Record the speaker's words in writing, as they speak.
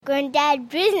Granddad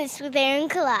Business with Aaron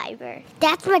Kleiber.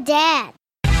 That's my dad.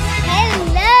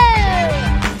 Hello!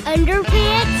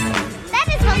 Underpants? That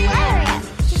is hilarious.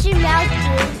 You should mouth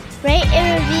to rate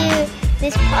and review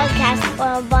this podcast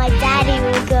or my daddy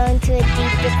will go into a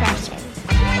deep depression.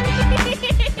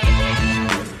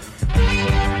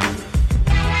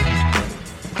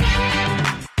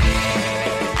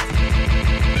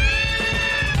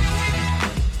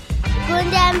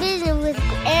 Going down business with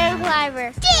Aaron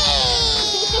Kleiber.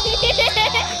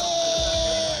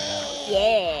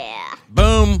 Yeah.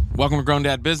 Boom. Welcome to Grown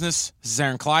Dad Business. This is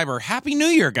Aaron Kleiber. Happy New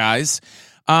Year, guys.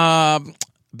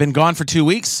 Been gone for 2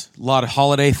 weeks. A lot of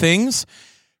holiday things.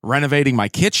 Renovating my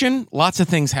kitchen. Lots of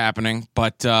things happening.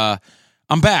 But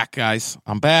I'm back, guys.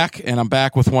 I'm back, and I'm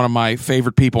back with one of my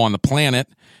favorite people on the planet.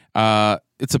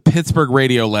 It's a Pittsburgh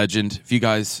radio legend. If you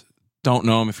guys don't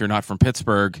know him, if you're not from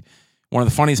Pittsburgh, one of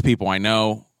the funniest people I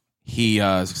know. He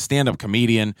is a stand-up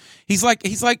comedian. He's like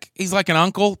an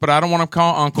uncle, but I don't want to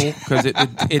call uncle because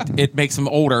it makes him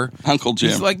older. Uncle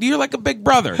Jim. He's like, you're like a big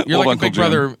brother. You're like Uncle a big Jim.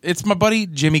 brother. It's my buddy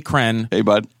Jimmy Krenn. Hey,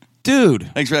 bud.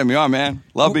 Dude. Thanks for having me on, man.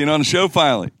 Love being on the show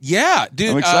finally. Yeah,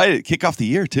 dude. I'm excited. Kick off the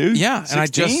year, too. Yeah,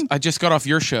 16? and I just got off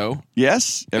your show.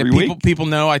 Yes, every And week. People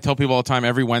know, I tell people all the time,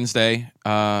 every Wednesday,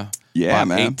 Yeah, about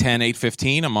man. 8:10,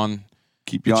 8:15, I'm on.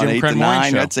 Keep you the on Jim 8 Krenn to Morning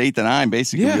 9. Show. That's 8 to 9,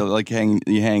 basically. Yeah. You like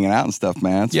you hanging out and stuff,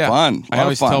 man. It's Yeah. fun. I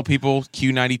always fun. tell people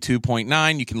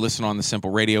Q92.9. You can listen on the Simple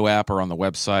Radio app or on the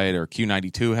website, or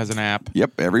Q92 has an app.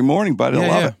 Yep, every morning, bud. I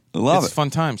love it. I love It's it. fun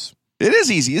times. It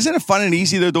is easy. Isn't it fun and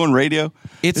easy, though, doing radio?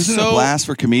 Isn't it a blast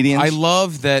for comedians? I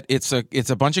love that it's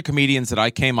a bunch of comedians that I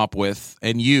came up with,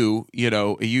 and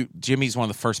Jimmy's one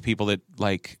of the first people that,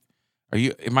 like,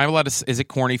 am I allowed to, is it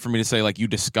corny for me to say, like, you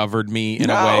discovered me in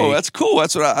a way? No, that's cool.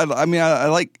 That's what I mean. I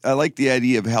like the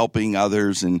idea of helping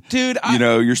others, and Dude,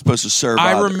 you're supposed to serve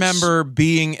I others. remember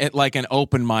being at like an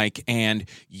open mic, and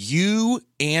you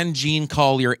and Gene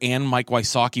Collier and Mike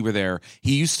Wysocki were there.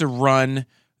 He used to run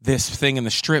this thing in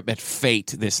the Strip at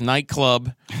Fate, this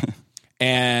nightclub,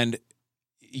 and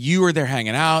you were there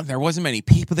hanging out. There wasn't many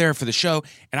people there for the show,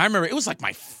 and I remember it was like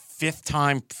my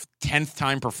 10th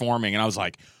time performing, and I was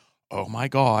like, oh my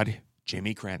God,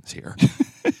 Jimmy Krenn's here.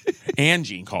 And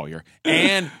Gene Collier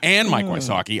and Mike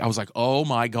Wysocki. I was like, oh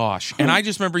my gosh. And I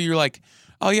just remember you were like,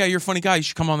 oh yeah, you're a funny guy. You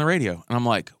should come on the radio. And I'm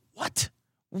like, what?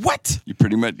 You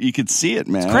pretty much, you could see it,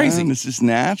 man. It's crazy. It's just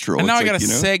natural. And now It's I got a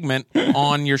segment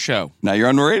on your show. Now you're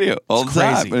on the radio all the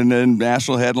time. crazy. And then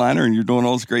national headliner, and you're doing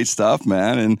all this great stuff,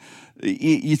 man. And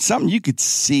it's something you could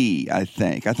see, I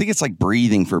think. I think it's like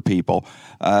breathing for people.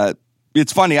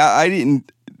 It's funny. I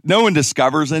didn't. No one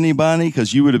discovers anybody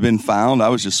because you would have been found. I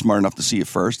was just smart enough to see it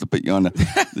first to put you on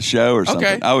the show or something.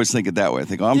 Okay. I always think it that way. I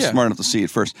think, I'm smart enough to see it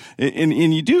first. And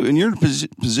you do, and you're in a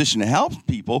position to help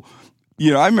people.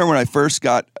 You know, I remember when I first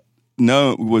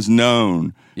was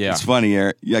known. Yeah. It's funny.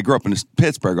 I grew up in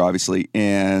Pittsburgh, obviously,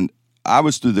 and I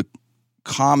was through the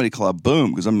comedy club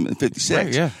boom because I'm in 56.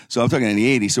 Right, yeah. So I'm talking in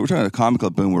the 80s. So we're talking a comedy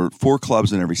club boom. We're 4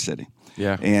 clubs in every city.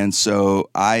 Yeah. And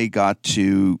so I got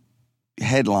to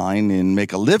headline and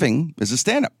make a living as a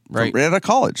stand-up Right. out of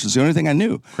college. It's the only thing I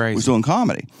knew Crazy. was doing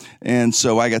comedy. And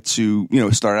so I got to,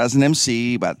 start as an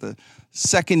MC about the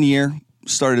second year,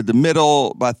 started the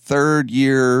middle, about third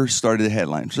year, started the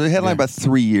headline. So the headline about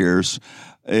 3 years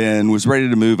and was ready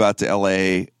to move out to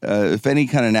L.A. If any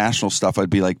kind of national stuff,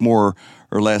 I'd be like more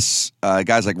or less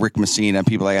guys like Rick Messina,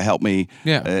 people like helped me,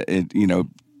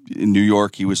 in New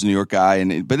York. He was a New York guy.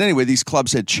 But anyway, these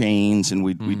clubs had chains, and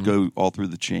we'd go all through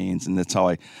the chains, and that's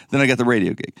how then I got the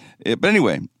radio gig. But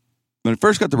anyway, when I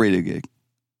first got the radio gig,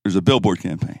 there's a billboard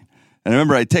campaign. And I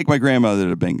remember I'd take my grandmother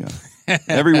to bingo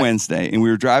every Wednesday, and we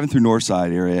were driving through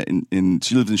Northside area, and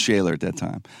she lived in Shaler at that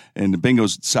time, and the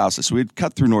bingo's Southside. So we'd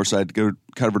cut through Northside to go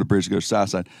cut over the bridge to go to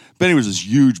Southside. But anyway, it was this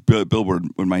huge billboard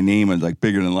with my name was like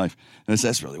bigger than life. And I said,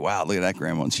 that's really wild. Look at that,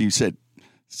 Grandma. And she said,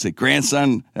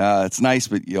 grandson, it's nice,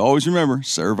 but you always remember,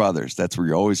 serve others. That's where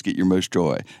you always get your most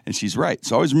joy. And she's right.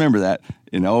 So I always remember that,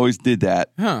 and I always did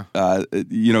that,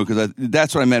 because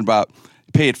that's what I meant about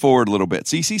pay it forward a little bit.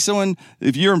 So you see someone,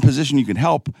 if you're in a position you can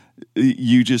help,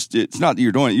 it's not that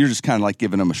you're doing it, you're just kind of like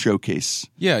giving them a showcase.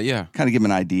 Yeah, yeah. Kind of give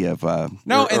them an idea of or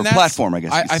and platform, I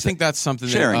guess. I think that's something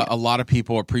Sharing that a lot of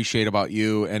people appreciate about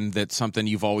you, and that's something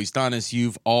you've always done is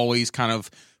you've always kind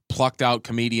of plucked out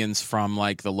comedians from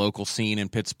like the local scene in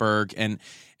Pittsburgh. And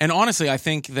honestly, I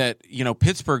think that,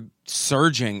 Pittsburgh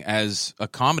surging as a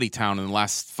comedy town in the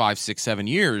last 5, 6, 7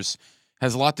 years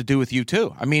has a lot to do with you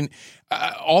too. I mean,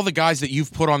 all the guys that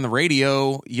you've put on the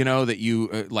radio, that you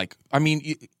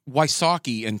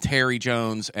Wysocki and Terry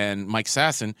Jones and Mike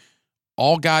Sasson,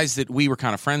 all guys that we were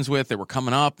kind of friends with that were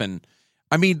coming up. And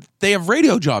I mean, they have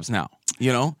radio jobs now,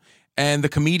 and the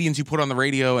comedians you put on the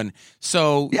radio. And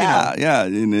so, yeah.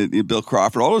 And Bill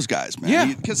Crawford, all those guys, man.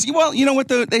 Yeah. Because, you know what?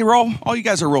 They were all you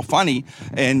guys are real funny,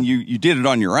 and you did it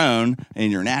on your own,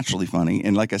 and you're naturally funny.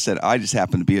 And like I said, I just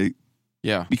happen to be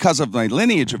because of my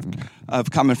lineage of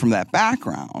coming from that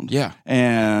background,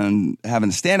 and having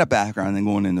a stand-up background and then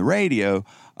going in the radio,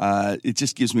 it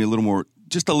just gives me a little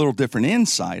different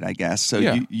insight, I guess. So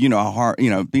you know how hard,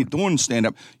 doing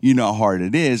stand-up, you know how hard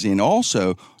it is, and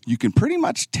also you can pretty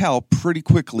much tell pretty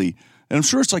quickly, and I'm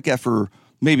sure it's like that for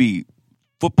maybe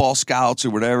football scouts or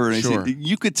whatever, and Sure.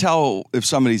 you could tell if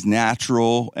somebody's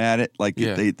natural at it, like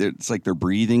it's like they're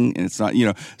breathing, and it's not,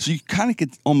 so you kind of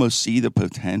could almost see the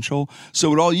potential.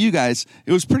 So with all you guys,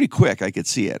 it was pretty quick. I could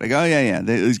see it. I go,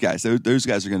 these guys, those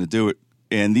guys are going to do it,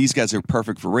 and these guys are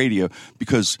perfect for radio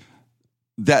because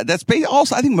that's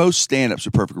also, I think most stand-ups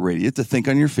are perfect for radio. You have to think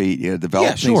on your feet. You got to develop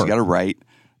things. Sure. You got to write.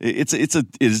 It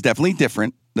is definitely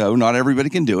different, though. Not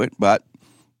everybody can do it, but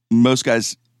most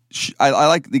guys. I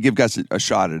like to give guys a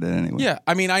shot at it anyway. Yeah,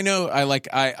 I mean, I know.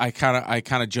 I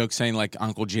kind of joke saying like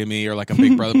Uncle Jimmy or like a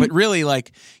big brother, but really,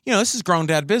 like, this is grown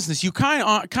dad business. You kind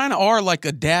of are like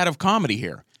a dad of comedy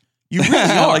here. You really are.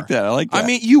 I like that. I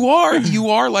mean, you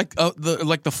are like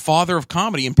the father of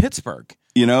comedy in Pittsburgh.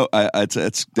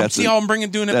 That's see how I'm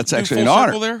doing it. That's actually full an honor.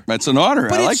 circle there. That's an honor.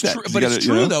 But I like that. But it's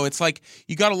true though. It's like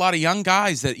you got a lot of young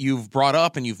guys that you've brought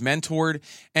up and you've mentored.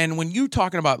 And when you're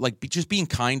talking about like just being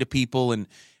kind to people, and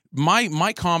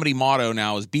my comedy motto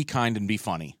now is be kind and be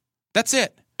funny. That's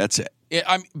it.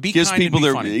 Be gives kind people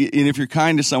and be funny. And if you're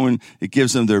kind to someone, it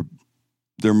gives them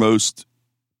their most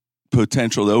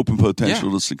potential, the open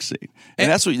potential to succeed. And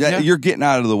that's what you're getting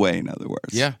out of the way. In other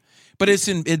words, But it's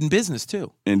in business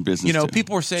too. In business, too.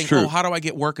 People are saying, "Oh, how do I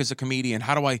get work as a comedian?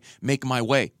 How do I make my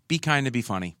way?" Be kind and be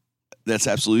funny. That's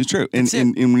absolutely true. And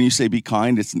when you say be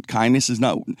kind, kindness is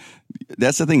not.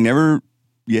 That's the thing.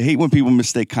 You hate when people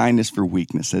mistake kindness for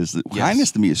weakness.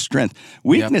 Kindness to me is strength.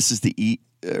 Weakness is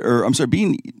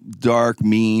being dark,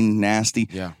 mean, nasty.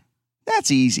 Yeah, that's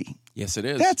easy. Yes, it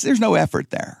is. There's no effort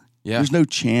there. Yeah, there's no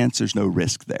chance. There's no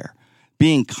risk there.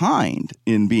 Being kind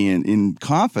and being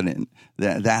confident,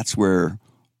 that's where,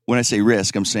 when I say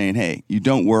risk, I'm saying, hey, you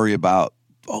don't worry about,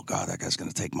 oh God, that guy's going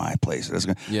to take my place.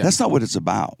 That's not what it's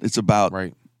about. It's about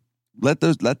let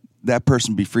that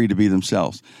person be free to be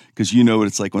themselves, because you know what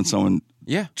it's like when someone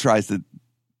tries to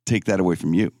take that away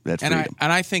from you. That freedom.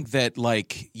 And I think that,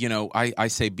 like, I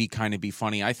say be kind and be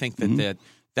funny. I think that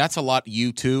that's a lot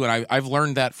you too, and I've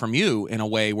learned that from you in a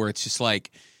way where it's just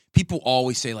like, people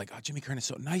always say like, "Oh, Jimmy Kern is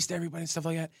so nice to everybody" and stuff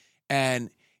like that. And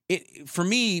for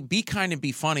me, be kind and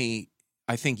be funny,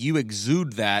 I think you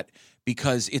exude that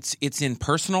because it's in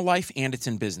personal life and it's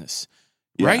in business,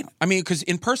 right? I mean, because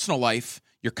in personal life,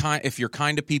 if you're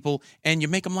kind to people and you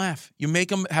make them laugh, you make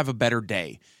them have a better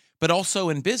day. But also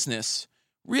in business,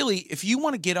 really, if you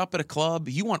want to get up at a club,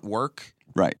 you want work.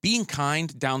 Right. Being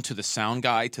kind down to the sound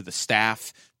guy, to the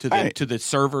staff, to the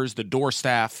servers, the door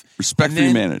staff. Respect for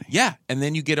humanity. Yeah. And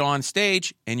then you get on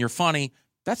stage and you're funny.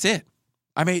 That's it.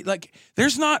 I mean, like,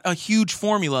 there's not a huge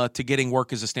formula to getting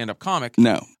work as a stand-up comic.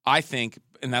 No. I think,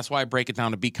 and that's why I break it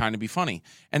down to be kind and be funny.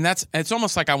 And it's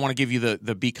almost like I want to give you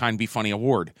the be kind, be funny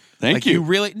award. Thank you. You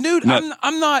really, dude, no.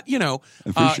 I'm not, I know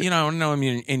I'm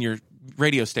in your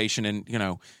radio station, and,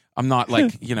 I'm not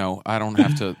like, I don't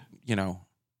have to,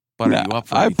 butter you up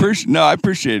for anything. I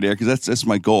appreciate it, Eric, because that's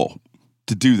my goal,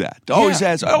 to do that. Always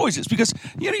is, because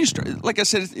like I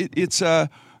said, it's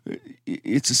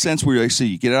a sense where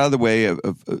you get out of the way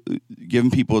of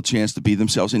giving people a chance to be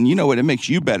themselves, and you know what? It makes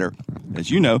you better, as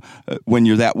you know, when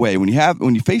you're that way. When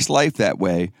you face life that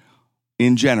way,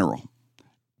 in general,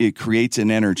 it creates an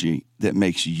energy that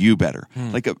makes you better.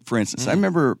 Like, for instance, I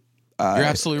remember. You're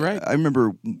absolutely right. I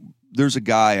remember there's a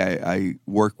guy I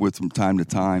work with from time to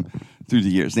time through the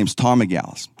years. His name's Tom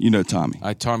McGallis. You know Tommy.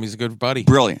 Tommy's a good buddy.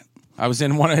 Brilliant. I was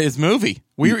in one of his movie.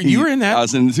 You were in that. I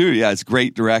was in it too. Yeah, it's a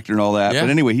great director and all that. Yeah. But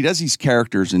anyway, he does these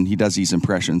characters and he does these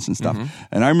impressions and stuff.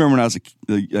 And I remember when I was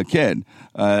a kid,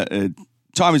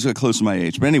 Tommy's close to my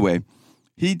age. But anyway,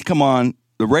 he'd come on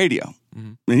the radio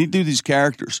and he'd do these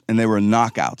characters, and they were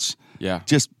knockouts. Yeah.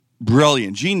 Just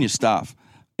brilliant, genius stuff.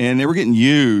 And they were getting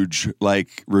huge,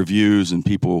 like, reviews and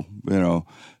people,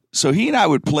 So he and I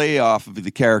would play off of the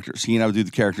characters. He and I would do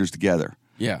the characters together.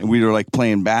 Yeah. And we were like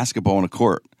playing basketball on a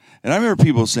court. And I remember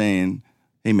people saying,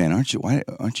 "Hey man, aren't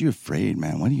you afraid,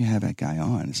 man? Why do you have that guy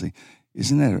on?" It's like,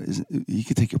 he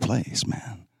could take your place,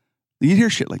 man. You'd hear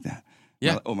shit like that.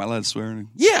 Yeah. Am I allowed to swear?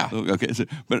 Yeah. Okay.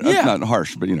 But it's not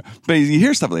harsh, but but you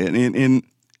hear stuff like that.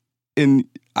 And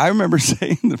I remember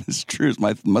saying, this is true,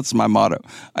 it's my motto.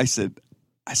 I said,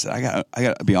 I said, I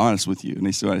got to be honest with you. And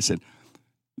they said, I said,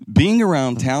 being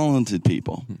around talented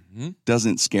people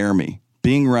doesn't scare me.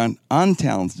 Being around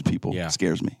untalented people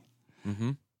scares me.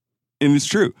 And it's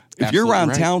true. If you're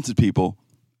around talented people,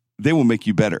 they will make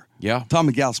you better. Yeah. Tom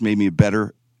McGallis made me a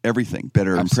better everything,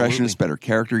 better impressionist, better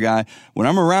character guy. When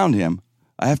I'm around him,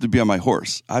 I have to be on my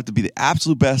horse. I have to be the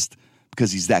absolute best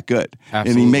because he's that good.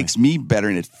 And he makes me better,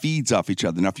 and it feeds off each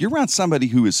other. Now, if you're around somebody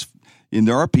who is, and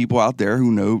there are people out there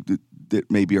who know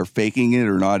that maybe are faking it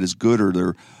or not as good or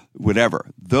they're whatever.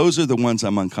 Those are the ones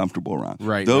I'm uncomfortable around.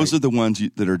 Right. Those are the ones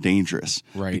that are dangerous.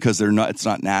 Right. Because they're not. It's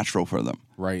not natural for them.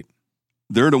 Right.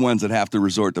 They're the ones that have to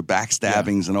resort to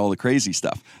backstabbings and all the crazy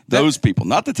stuff. Those people,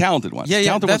 not the talented ones. Yeah,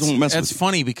 talented ones won't mess with you. That's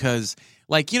funny because,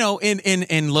 like,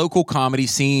 in local comedy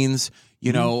scenes,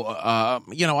 I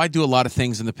do a lot of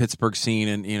things in the Pittsburgh scene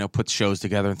and put shows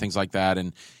together and things like that.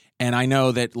 And I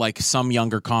know that like some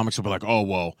younger comics will be like, oh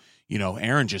well,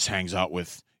 Aaron just hangs out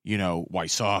with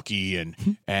Wysocki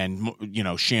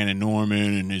and Shannon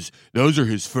Norman and those are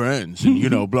his friends and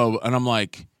blah, blah. And I'm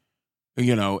like,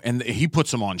 and he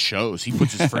puts them on shows. He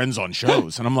puts his friends on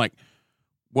shows. And I'm like,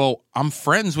 well, I'm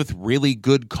friends with really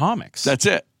good comics. That's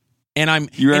it. And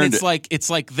it's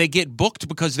like they get booked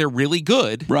because they're really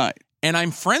good. Right. And I'm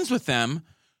friends with them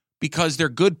because they're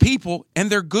good people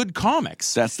and they're good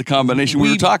comics. That's the combination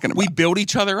we were talking about. We build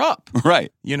each other up.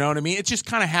 Right. You know what I mean? It just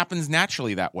kind of happens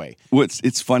naturally that way. Well,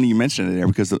 it's funny you mentioned it there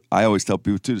because I always tell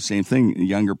people too the same thing.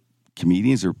 Younger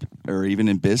comedians or even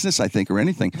in business, I think, or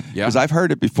anything. Yeah. Because I've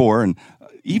heard it before, and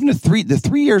even the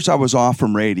 3 years I was off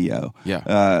from radio. Yeah.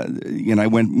 I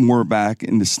went more back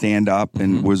into stand up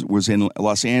and was in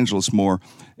Los Angeles more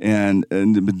and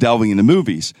delving into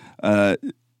movies.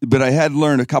 But I had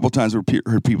learned a couple times where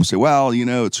heard people say, "Well,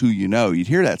 it's who you know." You'd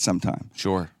hear that sometime.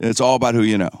 Sure. It's all about who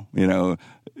you know.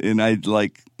 And I'd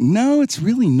like, no, it's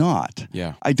really not.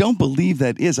 Yeah. I don't believe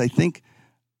that is. I think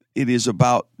it is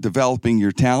about developing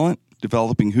your talent,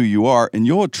 developing who you are, and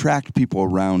you'll attract people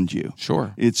around you.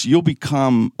 Sure. You'll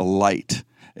become a light,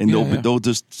 and they'll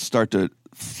just start to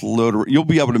float around. You'll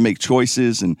be able to make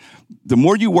choices, and the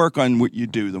more you work on what you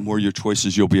do, the more your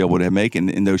choices you'll be able to make,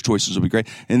 and those choices will be great.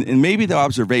 And maybe the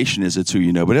observation is it's who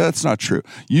you know, but that's not true.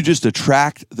 You just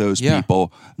attract those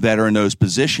people that are in those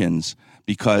positions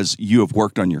because you have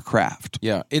worked on your craft.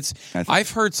 Yeah,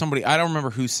 I've heard somebody, I don't remember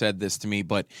who said this to me,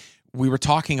 but we were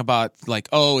talking about like,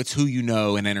 oh, it's who you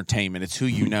know in entertainment. It's who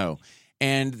you know.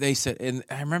 And they said, and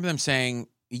I remember them saying,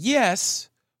 yes,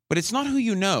 but it's not who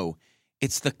you know.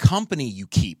 It's the company you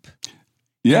keep.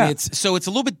 Yeah. And it's a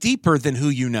little bit deeper than who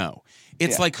you know.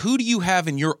 It's like, who do you have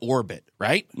in your orbit,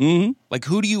 right? Mm-hmm. Like,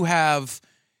 who do you have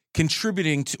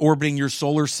contributing to orbiting your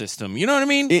solar system? You know what I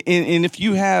mean? And if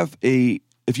you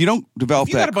don't develop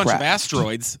if you got a bunch craft, of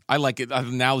asteroids, I like it,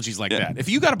 analogies like that. If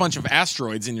you got a bunch of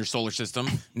asteroids in your solar system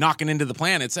knocking into the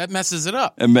planets, that messes it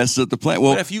up. It messes up the planet.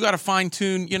 Well, but if you got to fine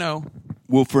tune,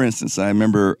 Well, for instance, I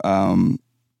remember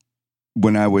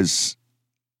when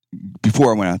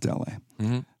before I went out to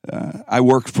LA, I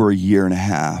worked for a year and a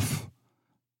half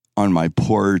on my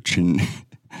porch, and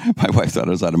my wife thought I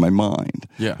was out of my mind.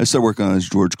 Yeah. I started working on this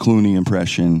George Clooney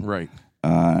impression. Right.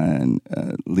 And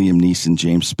Liam Neeson,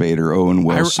 James Spader, Owen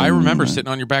Wilson. I remember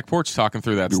sitting on your back porch talking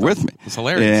through that stuff. You're with me. It's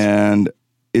hilarious. And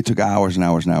it took hours and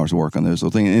hours and hours to work on those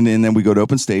little things. And then we go to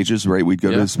open stages, right? We'd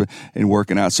go to this and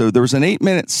working out. So there was an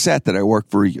 8-minute set that I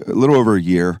worked for a little over a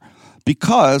year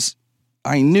because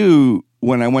I knew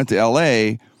when I went to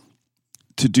LA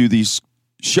to do these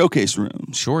showcase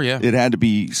rooms. Sure, yeah. It had to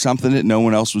be something that no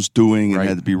one else was doing. It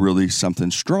had to be really something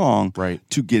strong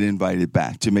to get invited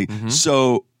back to make.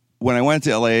 So when I went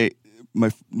to LA,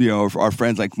 our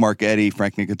friends like Mark Eddy,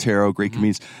 Frank Nicotero, great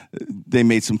comedians, they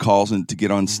made some calls to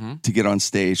get on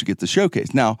stage to get the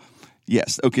showcase. Now,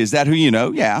 yes, okay, is that who you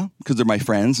know? Yeah, because they're my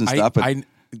friends and stuff. But,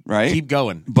 right? Keep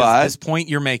going. But this point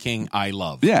you're making, I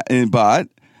love. Yeah, but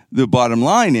the bottom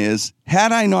line is,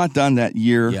 had I not done that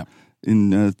year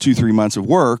in 2-3 months of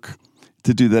work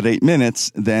to do that 8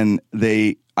 minutes, then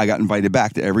I got invited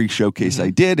back to every showcase I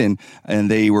did, and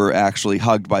they were actually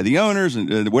hugged by the owners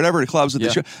and whatever the clubs at the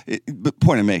show. The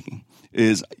point I'm making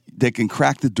is they can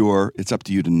crack the door. It's up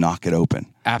to you to knock it open.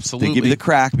 Absolutely. They give you the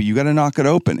crack, but you got to knock it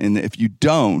open. And if you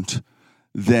don't,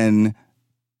 then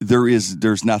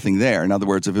there's nothing there. In other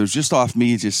words, if it was just off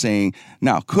me just saying,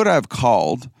 now, could I have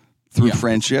called through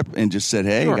friendship and just said,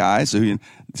 hey, guys, so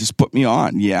just put me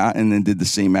on. Yeah. And then did the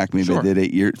same act maybe I did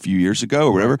a few years ago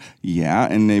or whatever. Yeah.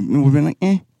 And they would have been like,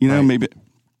 maybe.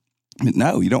 But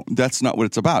no, you don't. That's not what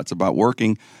it's about. It's about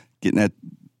working, getting that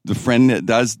the friend that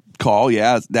does call.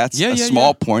 Yeah. That's a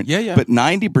small point. Yeah. But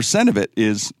 90% of it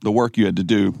is the work you had to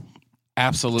do.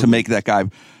 Absolutely. To make that guy,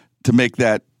 to make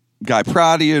that guy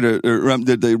proud of you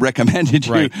that they recommended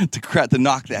you Right. to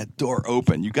knock that door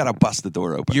open. You got to bust the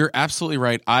door open. You're absolutely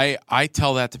right. I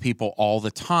tell that to people all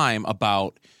the time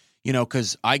about,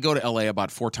 because I go to LA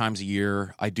about 4 times a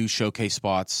year. I do showcase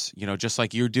spots, just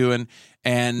like you're doing.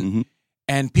 And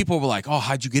and people were like, oh,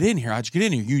 how'd you get in here? How'd you get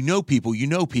in here? You know people.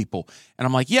 And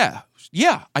I'm like, yeah,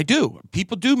 I do.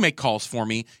 People do make calls for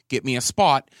me, get me a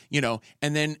spot, and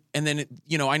then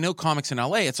I know comics in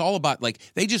LA, it's all about like,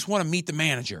 they just want to meet the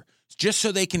manager just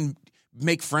so they can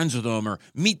make friends with them or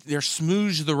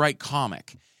smooze the right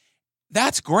comic.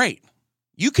 That's great.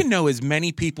 You can know as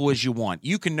many people as you want.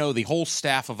 You can know the whole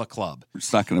staff of a club.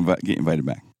 It's not going to get invited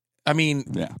back. I mean,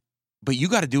 Yeah. but you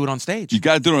got to do it on stage. You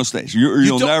got to do it on stage.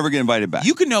 You'll don't- never get invited back.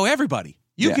 You can know everybody.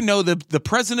 You Yeah. can know the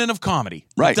president of comedy.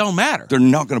 Right. It don't matter. They're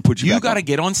not going to put you You back got to on.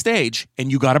 get on stage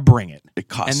and you got to bring it. It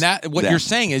costs And what them. you're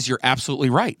saying is you're absolutely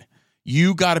right.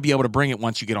 You got to be able to bring it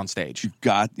once you get on stage.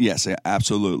 Yes,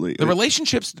 absolutely. The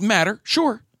relationships matter,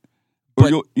 sure. Or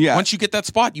But yeah. once you get that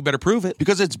spot, you better prove it.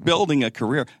 Because it's building a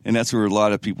career, and that's where a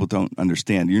lot of people don't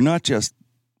understand.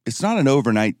 It's not an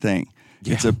overnight thing.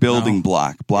 It's a building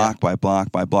block by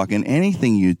block by block, in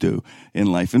anything you do in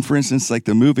life. And for instance, like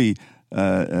the movie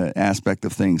aspect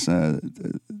of things,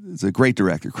 it's a great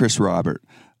director, Chris Robert,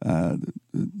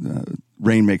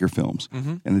 Rainmaker Films,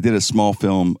 and I did a small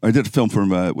film. I did a film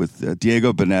with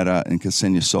Diego Boneta and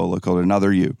Ksenia Sola called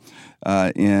Another You,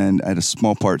 and I had a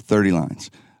small part, 30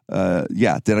 lines.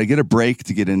 Did I get a break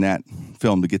to get in that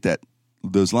film to get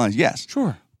those lines? Yes,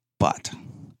 Sure. but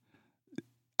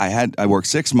I worked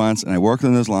 6 months and I worked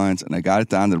on those lines and I got it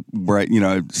down to where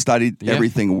I studied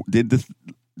everything, did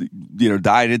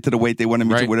diet into the weight they wanted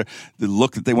me to, whatever, the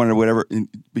look that they wanted, whatever.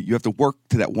 But you have to work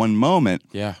to that one moment,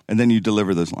 and then you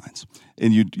deliver those lines,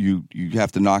 and you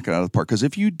have to knock it out of the park. Because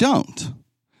if you don't,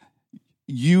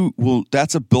 you will.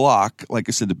 That's a block. Like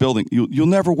I said, the building. You'll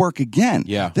never work again.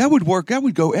 Yeah. That would work. That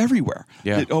would go everywhere.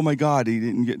 Yeah. Oh my God, he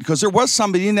didn't get, because there was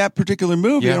somebody in that particular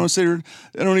movie. Yeah.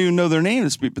 I don't even know their name to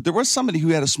speak, but there was somebody who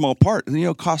had a small part, and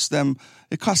it cost them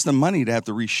money to have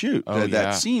to reshoot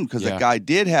that scene, because that guy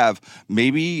did have,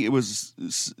 maybe it was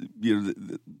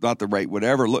not the right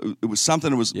whatever. It was something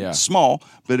that was small,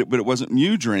 but it wasn't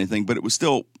huge or anything. But it was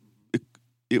still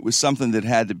it was something that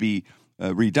had to be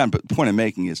redone. But the point I'm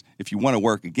making is, if you want to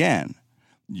work again,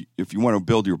 if you want to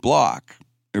build your block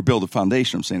or build a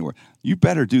foundation, I'm saying, you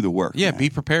better do the work. Yeah, man. be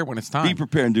prepared when it's time. Be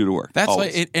prepared and do the work. That's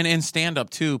always. like, and in stand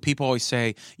up too, people always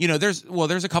say, there's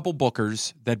a couple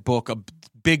bookers that book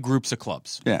big groups of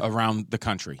clubs around the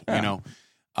country. Yeah.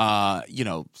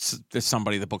 There's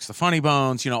somebody that books the Funny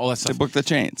Bones, all that stuff. They book the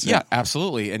chains. Yeah,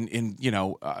 absolutely. And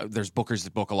there's bookers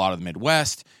that book a lot of the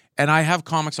Midwest. And I have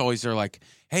comics always, they're like,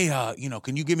 hey,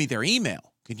 can you give me their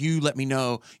email? Can you let me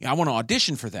know? I want to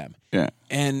audition for them. Yeah.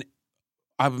 And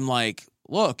I'm like,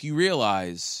 look, you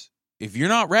realize if you're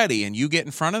not ready and you get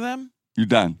in front of them, You're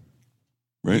done.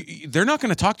 Right? they're not going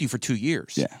to talk to you for 2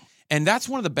 years. Yeah. And that's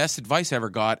one of the best advice I ever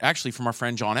got, actually, from our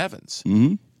friend John Evans.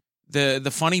 Mm-hmm.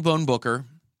 The Funny Bone booker,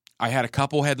 I had a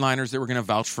couple headliners that were going to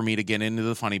vouch for me to get into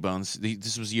the Funny Bones.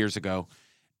 This was years ago.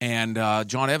 And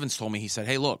John Evans told me, he said,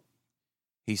 hey, look,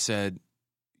 he said,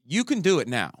 you can do it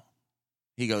now.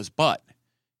 He goes, but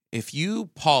if you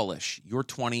polish your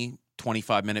 20,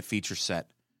 25-minute feature set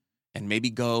and maybe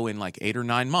go in like 8 or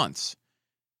 9 months,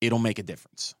 it'll make a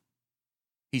difference.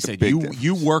 He said,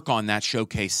 you work on that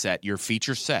showcase set, your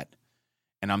feature set.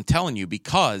 And I'm telling you,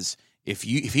 because if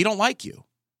he don't like you,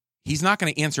 he's not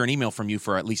going to answer an email from you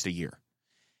for at least a year.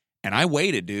 And I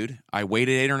waited, dude. I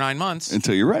waited 8 or 9 months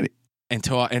Until you're ready.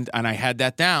 and I had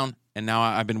that down. And now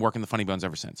I've been working the Funny Bones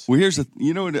ever since. Well, here's what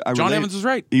John Evans was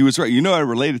right. He was right. What I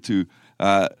related to,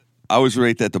 I was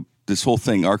right that this whole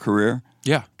thing, our career,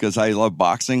 Yeah. because I love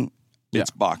boxing. Yeah.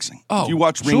 It's boxing. Oh, if you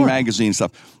watch Ring sure. Magazine and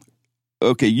stuff,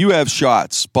 okay, you have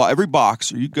shots. Every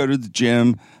boxer, you go to the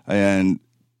gym, and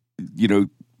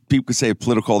people can say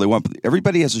political all they want, but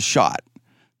everybody has a shot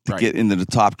to get into the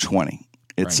top 20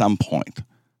 at some point.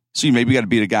 So you maybe got to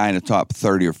beat a guy in the top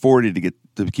 30 or 40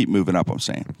 to keep moving up, I'm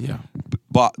saying. Yeah.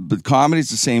 But comedy's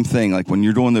the same thing. Like when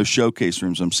you're doing those showcase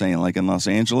rooms, I'm saying, like in Los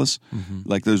Angeles,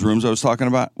 like those rooms I was talking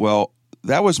about. Well,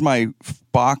 that was my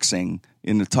boxing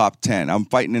in the top 10. I'm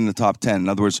fighting in the top 10. In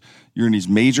other words, you're in these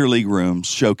major league rooms,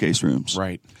 showcase rooms.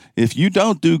 Right. If you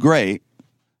don't do great,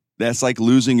 that's like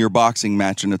losing your boxing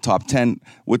match in the top 10.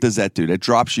 What does that do? That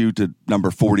drops you to number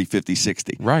 40, 50,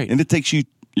 60. Right. And it takes you,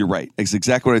 you're right. It's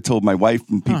exactly what I told my wife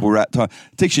and people were talking.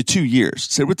 It takes you 2 years.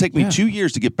 So it would take me 2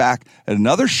 years to get back at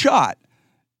another shot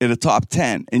in a top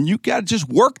 10, and you got to just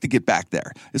work to get back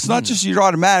there. It's not just you're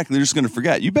automatically just going to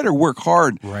forget. You better work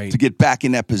hard to get back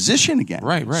in that position again.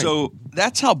 Right. So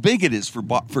that's how big it is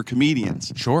for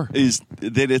comedians. Sure. Is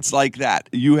that it's like that.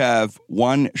 You have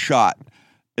one shot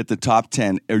at the top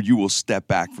 10, or you will step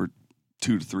back for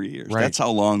 2 to 3 years. Right. That's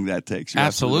how long that takes. You're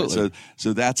Absolutely.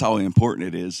 So that's how important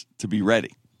it is to be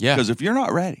ready. Yeah. Because if you're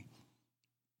not ready,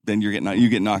 then you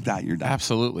get knocked out. You're done.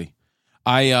 Absolutely.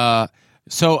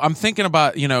 So I'm thinking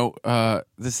about,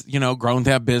 this, grown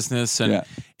to have business, and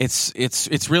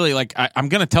it's really like, I'm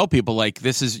going to tell people, like,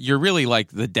 you're really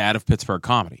like the dad of Pittsburgh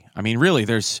comedy. I mean, really,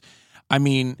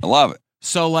 I love it.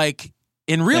 So like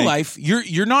in real life,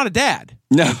 you're not a dad.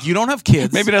 No, like, you don't have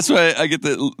kids. Maybe that's why I get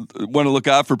to want to look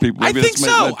out for people. Maybe I think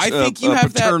so. I think you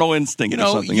have paternal that instinct or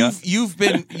something. You've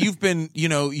been,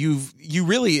 you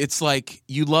really, it's like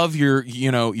you love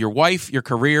your wife, your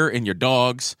career, and your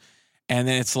dogs. And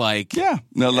then it's like... Yeah.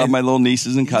 I love my little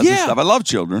nieces and cousins stuff. I love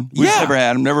children. We've never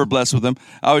had them, never blessed with them.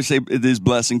 I always say it is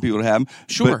blessing people to have them.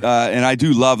 Sure. But, and I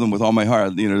do love them with all my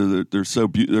heart. They're so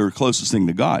they're the closest thing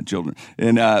to God, children.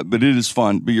 And but it is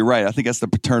fun. But you're right. I think that's the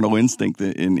paternal instinct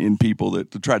in people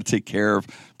to try to take care of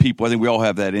people. I think we all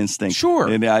have that instinct. Sure.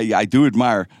 And I do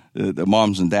admire the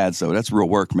moms and dads, though. That's real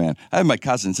work, man. I have my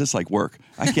cousins. It's like work.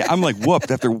 I'm like whooped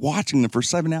after watching them for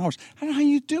 7 hours. I don't know how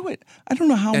you do it. I don't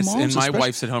know how moms. And my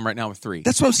wife's at home right now with 3.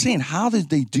 That's what I'm saying. How did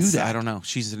they do that? I don't know.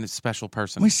 She's a special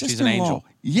person. My She's an angel.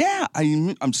 Yeah,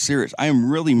 I'm serious. I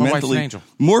am really My wife's mentally, an angel.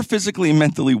 more physically and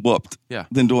mentally whooped Yeah.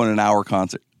 than doing an hour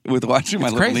concert with watching my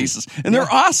little crazy. nieces. And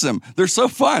they're awesome. They're so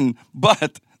fun,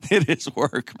 but it is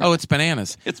work. Oh, it's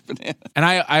bananas. It's bananas. And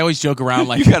I always joke around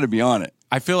like... You got to be on it.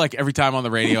 I feel like every time on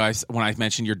the radio, when I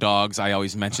mention your dogs, I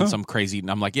always mention some crazy.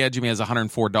 And I'm like, yeah, Jimmy has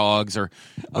 104 dogs or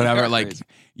whatever. Like crazy.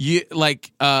 you,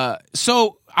 like.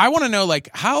 So I want to know, like,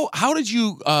 how did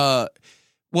you? Well,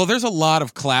 there's a lot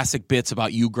of classic bits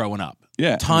about you growing up.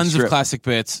 Yeah, tons of classic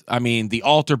bits. I mean, the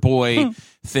altar boy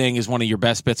thing is one of your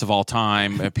best bits of all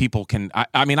time. People can.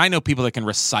 I mean, I know people that can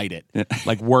recite it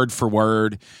like word for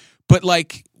word. But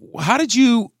like, how did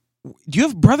you? Do you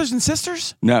have brothers and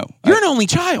sisters? No. You're an only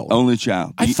child. Only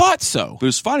child. I thought so. But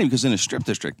it's funny because in a strip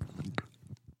district,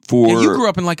 and you grew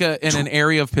up in like in an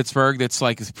area of Pittsburgh that's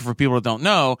like, for people that don't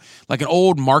know, like an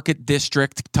old market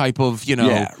district type of,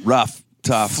 rough,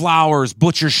 tough. Flowers,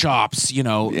 butcher shops,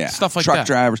 stuff like truck that.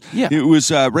 drivers. Yeah. It was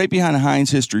right behind the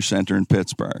Heinz History Center in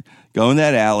Pittsburgh. Go in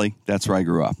that alley. That's where I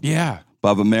grew up. Yeah.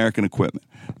 Above American Equipment.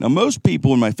 Now, most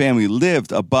people in my family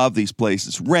lived above these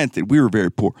places, rented. We were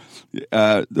very poor.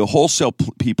 The wholesale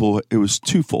people, it was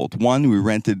twofold. One, we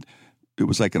rented, it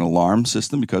was like an alarm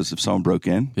system because if someone broke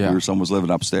in, or someone was living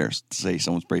upstairs, to say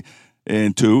someone's breaking.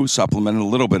 And 2, supplemented a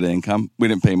little bit of income. We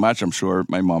didn't pay much, I'm sure,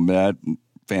 my mom, dad,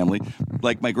 family.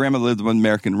 Like my grandmother lived in an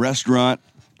American restaurant,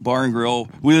 bar and grill.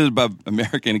 We lived above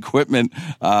American Equipment.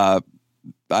 I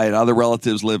had other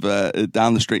relatives live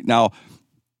down the street. Now,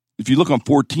 if you look on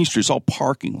 14th Street, it's all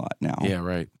parking lot now. Yeah,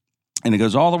 right. And it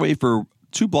goes all the way for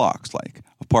 2 blocks, like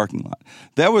a parking lot.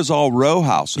 That was all row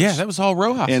houses. Yeah, that was all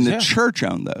row houses. And the church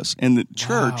owned those. And the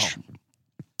church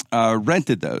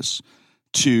rented those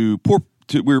to poor.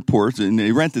 We were poor, and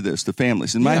they rented those to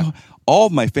families. And all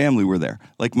of my family were there.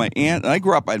 Like my aunt, I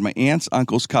grew up, I had my aunts,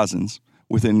 uncles, cousins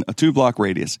within a 2-block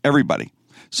radius. Everybody.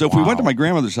 So if we went to my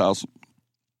grandmother's house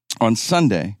on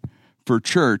Sunday for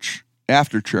church,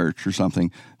 after church or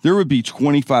something, there would be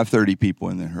 25, 30 people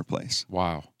in her place.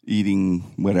 Wow. Eating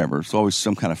whatever. It's always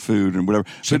some kind of food and whatever.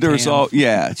 Chipped but there was ham. all,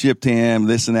 chipped ham,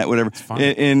 this and that, whatever.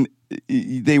 And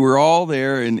they were all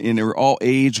there, and they were all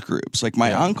age groups. Like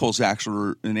my uncles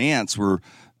actually and aunts were,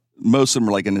 most of them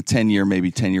were like in a 10-year,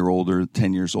 maybe 10 years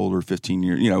older, 15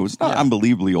 years. It was not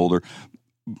unbelievably older.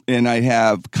 And I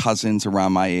have cousins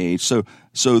around my age. So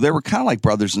they were kind of like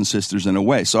brothers and sisters in a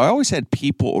way. So I always had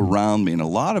people around me and a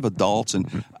lot of adults.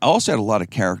 And I also had a lot of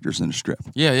characters in the strip.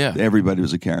 Yeah, yeah. Everybody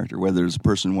was a character, whether it was a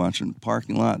person watching the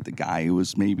parking lot, the guy who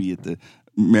was maybe at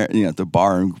the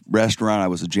bar and restaurant I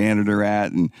was a janitor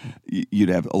at. And you'd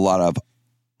have a lot of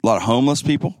homeless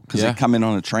people because they'd come in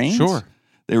on a train. Sure.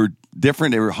 They were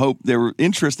different. They were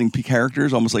interesting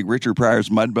characters, almost like Richard Pryor's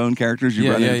Mudbone characters.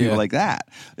 You run into people like that.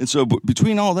 And so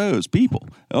between all those people,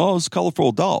 all those colorful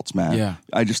adults, man,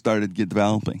 I just started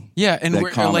developing. Yeah, and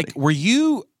that were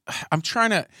you? I'm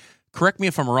trying to correct me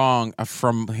if I'm wrong.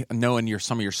 From knowing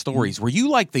some of your stories, were you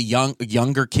like the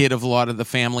younger kid of a lot of the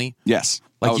family? Yes,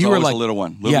 like I was you were like like a little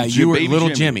one. You were little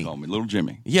Jimmy. They called me Little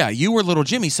Jimmy. Yeah, you were little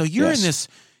Jimmy. So you're in this.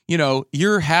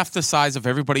 You're half the size of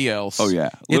everybody else. Oh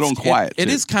yeah, little and quiet. It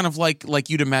is kind of like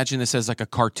you'd imagine this as like a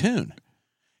cartoon.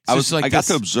 So I it's like got this-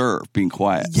 to observe being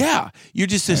quiet. Yeah, you're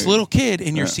just this little kid,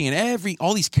 and you're seeing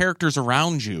all these characters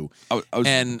around you,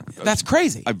 that's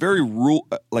crazy. I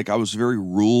was very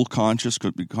rule conscious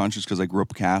because I grew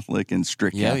up Catholic and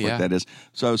strict Catholic. yeah. That is,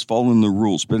 so I was following the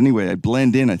rules. But anyway, I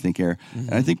blend in. I think, and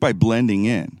I think by blending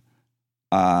in,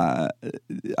 I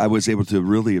was able to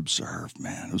really observe.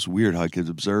 Man, it was weird how I could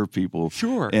observe people.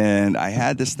 Sure. And I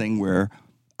had this thing where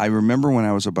I remember when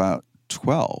I was about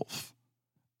 12.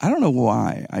 I don't know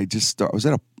why. I was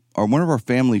at one of our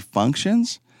family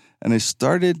functions, and I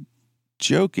started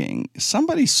joking.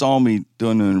 Somebody saw me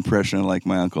doing an impression of like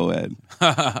my Uncle Ed,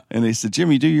 and they said,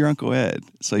 "Jimmy, do your Uncle Ed."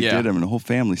 So I did him, and the whole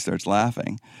family starts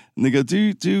laughing. And they go,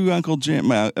 "Do Uncle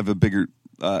Jim?" I have a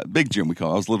big Jim. We call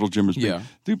it. I was little Jim was big. Yeah.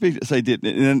 Do big. So I did,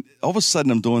 and then all of a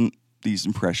sudden I'm doing these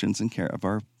impressions in care of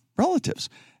our relatives,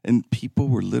 and people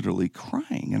were literally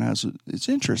crying, and it's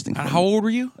interesting. And how old were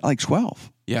you? Like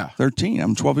 12. Yeah. 13.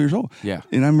 I'm 12 years old. Yeah.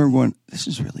 And I remember going, this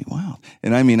is really wild.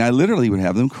 And I mean, I literally would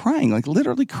have them crying, like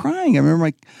literally crying. I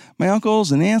remember my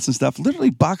uncles and aunts and stuff literally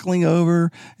buckling over.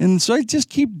 And so I just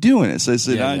keep doing it. So I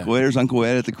said, there's Uncle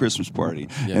Ed at the Christmas party.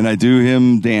 Yeah. And I do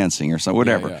him dancing or something,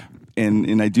 whatever. Yeah.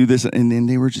 And I do this, and then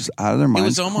they were just out of their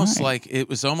minds. It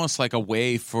was almost like a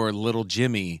way for little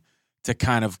Jimmy to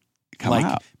kind of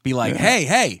be like,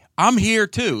 hey, I'm here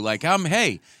too. Like,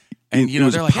 hey. And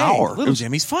they're like, power. Hey, little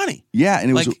Jimmy's funny. Yeah,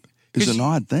 and it was an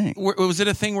odd thing. Was it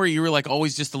a thing where you were like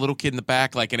always just a little kid in the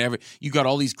back, like you got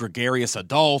all these gregarious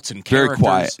adults and characters? Very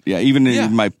quiet. Yeah, even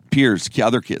in my peers,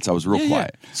 other kids, I was real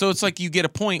quiet. Yeah. So it's like you get a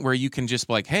point where you can just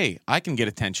be like, hey, I can get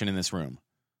attention in this room.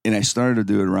 And I started to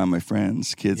do it around my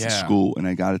friends, kids at school, and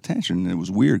I got attention. And it was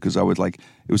weird because I would it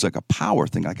was like a power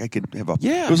thing. Like I could have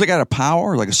it was like I had a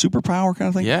power, like a superpower kind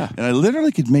of thing. Yeah. And I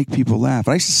literally could make people laugh.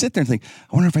 And I used to sit there and think,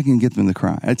 I wonder if I can get them to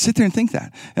cry. I'd sit there and think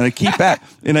that. And I'd keep at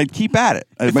it.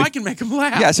 I can make them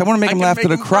laugh. Yes, I want to make them laugh to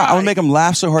the cry. I want to make them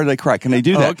laugh so hard they cry. Can they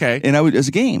do that? Okay. And I would, as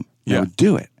a game, I would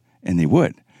do it. And they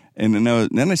would. And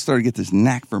then I started to get this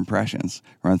knack for impressions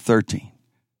around 13,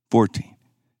 14.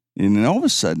 And then all of a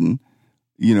sudden,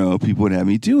 people would have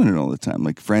me doing it all the time.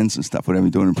 Like friends and stuff would have me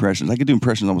doing impressions. I could do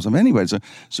impressions almost of anybody.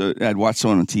 So I'd watch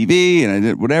someone on TV and I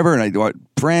did whatever, and I'd watch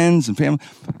friends and family.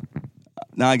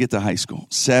 Now I get to high school,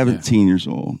 17 years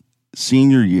old,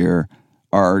 senior year.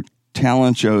 Our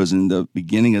talent show is in the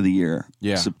beginning of the year,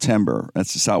 September.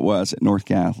 That's just how it was at North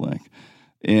Catholic.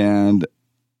 And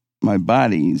my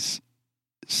buddies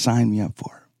signed me up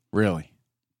for it. Really?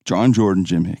 John Jordan,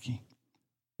 Jim Hickey.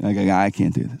 And I go, I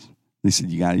can't do this. They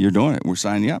said, you're doing it. We're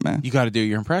signing you up, man. You got to do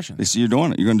your impression. They said, you're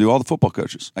doing it. You're going to do all the football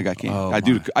coaches. I can't.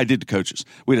 I did the coaches.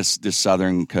 We had this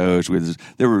Southern coach.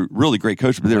 They were really great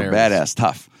coaches, but they were badass,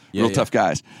 tough, tough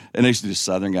guys. And they used to do this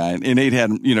Southern guy. And they'd had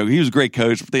him, he was a great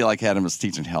coach, but they had him as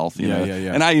teaching health, you know.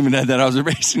 And I even had that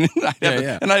observation.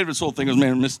 And I had this whole thing. It was,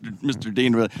 man, Mr.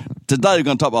 Dean, today we're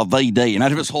going to talk about VD. And I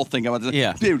had this whole thing about this.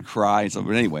 Yeah. They would cry and stuff.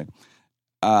 But anyway,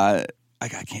 I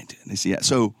can't do it. And they said,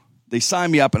 So they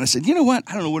signed me up, and I said, you know what?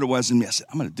 I don't know what it was in me. I said,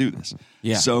 I'm going to do this.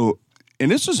 Yeah. So,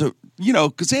 and this was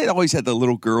because they had always had the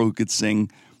little girl who could sing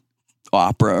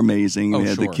opera amazing. They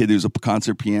had the kid who was a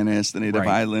concert pianist, and they had a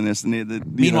violinist, and they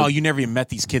had Meanwhile, you never even met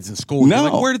these kids in school. No.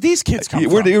 Like, where did these kids come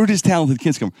from? Where did these talented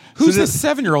kids come from? Who's this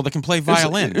 7-year-old that can play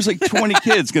violin? There's like 20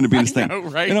 kids going to be in this thing.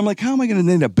 Right? And I'm like, how am I going to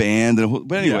need a band?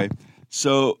 But anyway,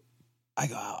 so I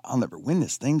go, I'll never win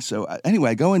this thing. So anyway,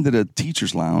 I go into the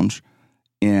teacher's lounge,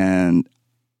 and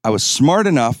I was smart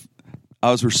enough, I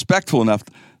was respectful enough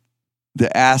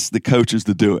to ask the coaches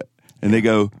to do it. And they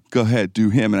go ahead,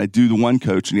 do him. And I do the one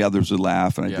coach, and the others would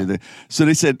laugh. And I do So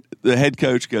they said, the head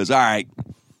coach goes, all right,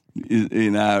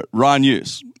 Ron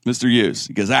Hughes, Mr. Hughes.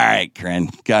 He goes, all right, Corinne,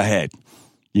 go ahead.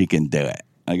 You can do it.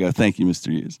 I go, thank you,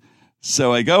 Mr. Hughes.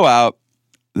 So I go out.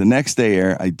 The next day,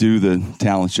 I do the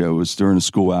talent show. It was during the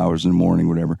school hours in the morning,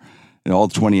 whatever. And all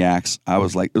 20 acts, it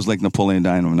was like Napoleon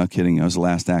Dynamite. I'm not kidding. I was the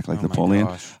last act like Napoleon.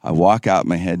 I walk out,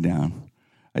 my head down.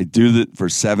 I do that for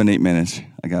 7-8 minutes.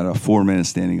 I got a 4-minute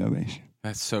standing ovation.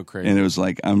 That's so crazy. And it was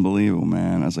like unbelievable,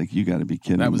 man. I was like, you got to be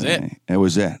kidding me. That was it. That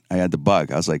was it. I had the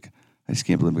bug. I was like, I just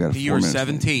can't believe I got a 4 minutes. You were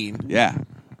 17. Yeah.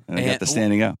 And I got the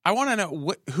standing up. I want to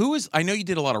know, I know you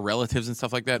did a lot of relatives and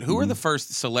stuff like that. Who were the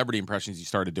first celebrity impressions you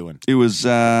started doing? It was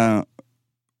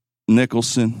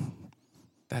Nicholson.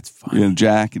 That's fine.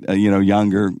 Jack,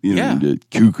 younger. The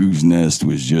Cuckoo's Nest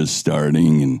was just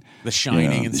starting, and The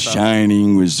Shining and The stuff.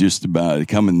 Shining was just about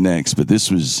coming next, but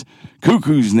this was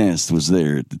Cuckoo's Nest was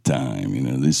there at the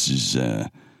time. This is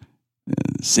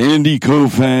Sandy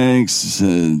Koufax,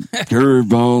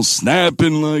 curveball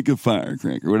snapping like a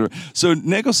firecracker, whatever. So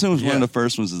Nicholson was one of the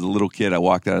first ones as a little kid. I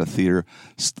walked out of theater.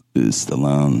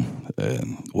 Stallone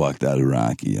walked out of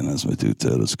Rocky, and that's my two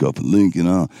telescope and link,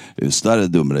 I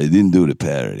started doing, but I didn't do the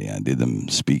parody. I did them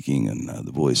speaking and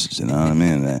the voices, you know what I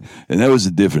mean? And that was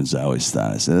the difference I always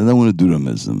thought. I said, I don't want to do them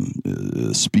as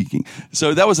speaking.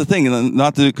 So that was the thing, and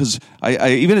not because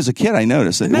I even as a kid, I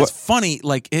noticed. And that's funny.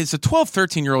 Like, as a 12,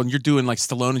 13-year-old, and you're doing like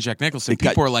Stallone and Jack Nicholson,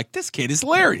 people are like, this kid is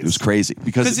hilarious. It was crazy.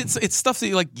 Because it's stuff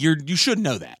that you should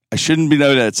know that. I shouldn't be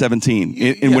know that at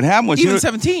 17. And what happened was... Even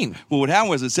 17. Well, what happened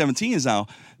was at 17 is now,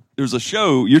 there was a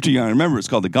show, you're too young to remember, it's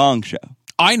called The Gong Show.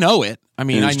 I know it. I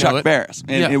mean, I know Chuck Barris.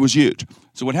 And it was huge.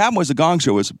 So what happened was The Gong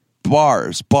Show was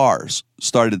bars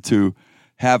started to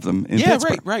have them in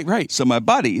Pittsburgh. Right. So my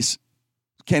buddies,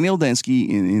 Kenny Oldensky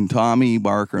and Tommy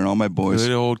Barker and all my boys.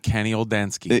 Good old Kenny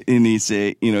Oldensky. And he'd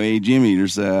say, hey, Jimmy,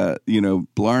 there's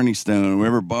Blarney Stone,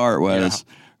 whatever bar it was,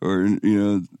 or,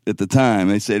 at the time,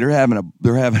 they say they're having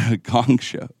a Gong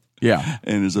Show. Yeah.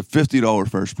 And there's a $50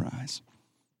 first prize.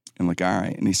 I'm like, all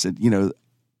right. And he said,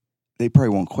 they probably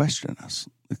won't question us.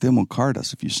 Like, they won't card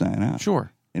us if you sign up.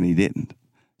 Sure. And he didn't.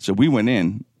 So we went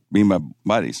in, me and my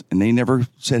buddies, and they never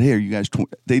said, hey, are you guys,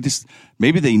 they just,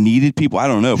 maybe they needed people. I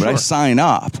don't know, but I sign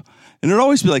up. And there'd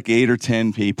always be like 8 or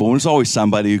 10 people. And there's always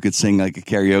somebody who could sing like a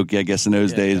karaoke, I guess, in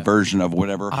those days, version of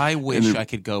whatever. I wish I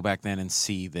could go back then and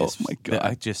see this. Oh, my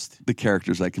God. The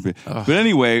characters I could be. But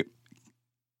anyway,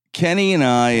 Kenny and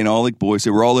I and all the boys,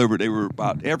 they were all over. They were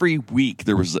about every week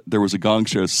there was a Gong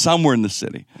Show somewhere in the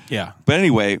city. Yeah. But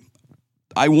anyway,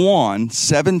 I won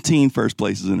 17 first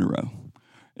places in a row.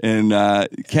 And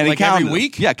Kenny like counted every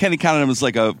week? Yeah, Kenny counted them as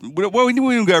like we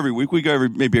don't go every week. We go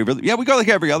we go like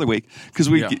every other week because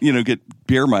we get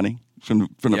beer money from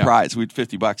the prize. We'd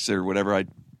 $50 or whatever. It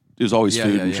was always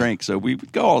food and drink, so we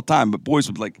would go all the time. But boys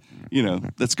would like,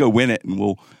 let's go win it, and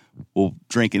we'll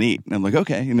drink and eat. And I'm like,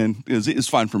 okay. And then it was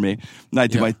fun for me. And I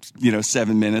do my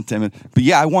 7 minute, 10 minute. But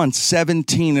I won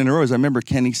 17 in a row. I remember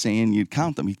Kenny saying you'd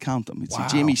count them. He'd count them. He'd say,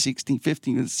 Jimmy, 16,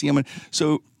 15. Let's see them.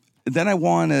 So then I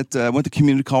won at went to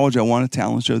community college. I won a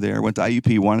talent show there. I went to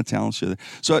IUP, won a talent show there.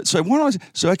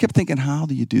 So I kept thinking, how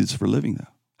do you do this for a living though?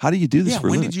 How do you do this for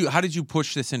a living? How did you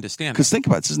push this into stand-up? Because think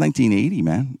about it, this is 1980,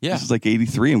 man. Yeah. This is like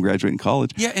 83. I'm graduating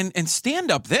college. Yeah, and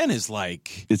stand-up then is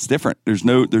like... It's different. There's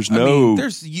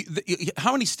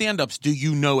how many stand-ups do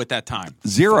you know at that time?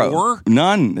 0. 4?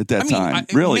 None at that time.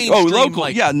 Really? Oh, local.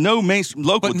 No mainstream.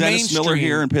 Local. Dennis Miller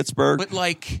here in Pittsburgh. But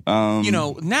like,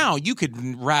 now you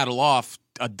could rattle off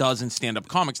a dozen stand-up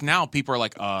comics. Now people are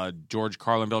like, George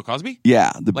Carlin, Bill Cosby?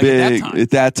 Yeah, at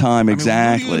that time,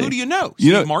 exactly. Who do you know?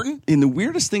 Steve Martin? And the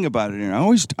weirdest thing about it, I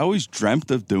always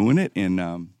dreamt of doing it, and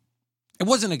it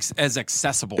wasn't as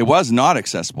accessible. It was not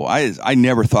accessible. I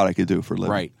never thought I could do it for a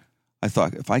living. Right. I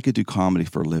thought if I could do comedy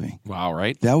for a living, wow,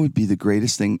 right, that would be the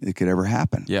greatest thing that could ever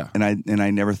happen. Yeah. And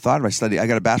I never thought of it. I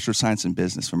got a Bachelor of Science in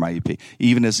Business from IUP.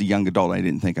 Even as a young adult, I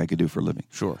didn't think I could do it for a living.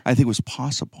 Sure. I think it was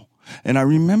possible. And I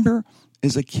remember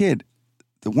as a kid,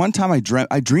 the one time I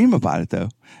dream about it though.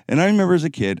 And I remember as a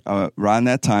kid, around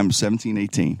that time, 17,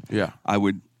 18, I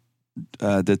would,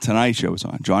 the Tonight Show was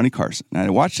on, Johnny Carson. And I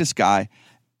watched this guy,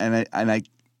 and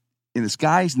this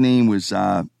guy's name was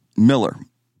Miller.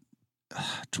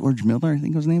 George Miller, I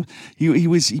think his name.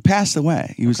 He passed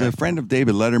away. He was a friend of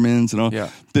David Letterman's and all.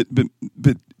 Yeah.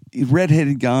 But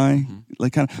redheaded guy,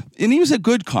 like kind of, and he was a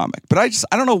good comic. But I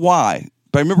don't know why.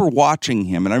 But I remember watching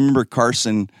him, and I remember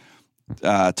Carson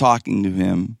talking to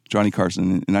him, Johnny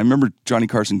Carson, and I remember Johnny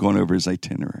Carson going over his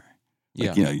itinerary.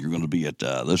 Like, you're going to be at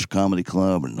this comedy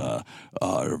club, and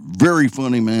a very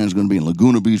funny man is going to be in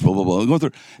Laguna Beach, blah, blah, blah. Going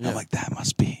through, and I'm like, that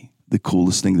must be the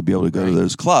coolest thing to be able to go to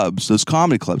those clubs, those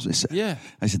comedy clubs, they said. Yeah.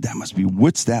 I said, that must be,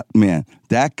 what's that, man?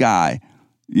 That guy,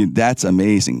 that's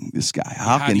amazing, this guy.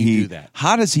 How can he do that?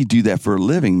 How does he do that for a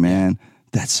living, man?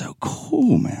 That's so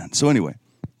cool, man. So anyway,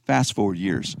 fast forward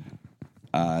years,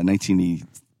 1980.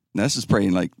 Now this is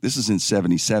probably this is in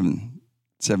 77,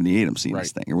 78, I'm seeing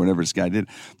this thing, or whatever this guy did.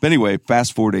 But anyway,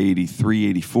 fast forward to 83,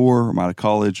 84, I'm out of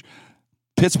college.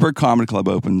 Pittsburgh Comedy Club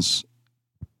opens.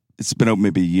 It's been open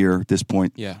maybe a year at this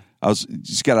point. Yeah. I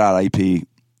just got out of IP.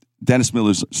 Dennis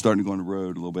Miller's starting to go on the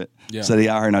road a little bit. Yeah. So they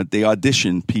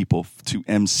audition people to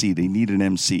MC. They need an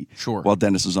MC. Sure. While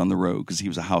Dennis is on the road because he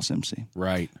was a house MC.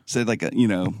 Right. So like a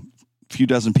few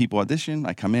dozen people audition.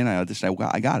 I come in, I audition.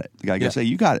 I got it. The guy goes, "Hey,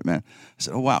 you got it, man." I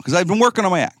said, "Oh wow," because I've been working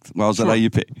on my act while I was at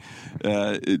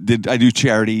IUP. I do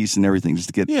charities and everything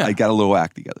just to get. I got a little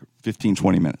act together, 15,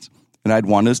 20 minutes, and I'd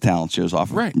won those talent shows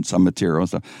off of some material and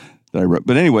stuff that I wrote.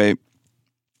 But anyway,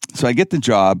 so I get the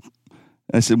job.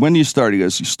 I said, "When do you start?" He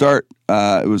goes, "You start."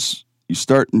 It was you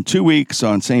start in 2 weeks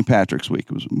on St. Patrick's Week.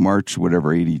 It was March,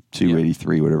 whatever, 82,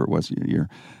 83, whatever it was a year.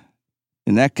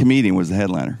 And that comedian was the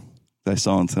headliner that I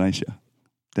saw on Tonight Show.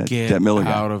 That Miller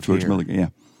guy, George Miller guy. Yeah,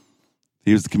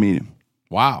 he was the comedian.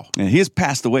 Wow. And he has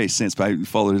passed away since, but I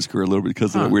followed his career a little bit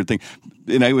because of that weird thing.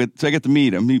 And I got to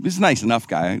meet him. He was a nice enough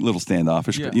guy, a little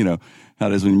standoffish, but you know how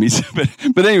it is when you meet somebody.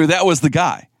 But anyway, that was the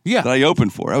guy that I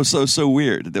opened for. I was so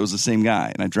weird that was the same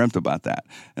guy, and I dreamt about that.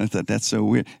 And I thought, that's so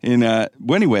weird. And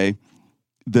well, anyway,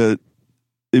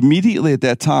 immediately at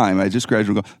that time, I just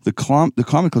graduated, the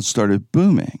comic clubs started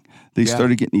booming. They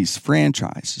started getting these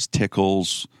franchises,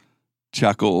 Tickles,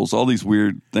 Chuckles, all these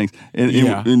weird things,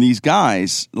 and these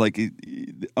guys like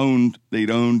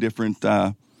they'd own different.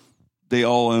 They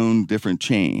all own different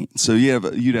chains. So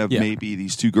you'd have maybe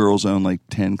these two girls own like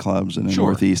 10 clubs in the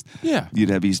Northeast. Yeah, you'd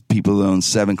have these people that own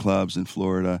 7 clubs in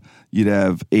Florida. You'd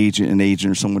have an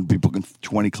agent or someone be booking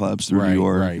 20 clubs through New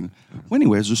York. Right. Well,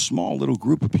 anyway, there's a small little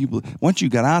group of people. Once you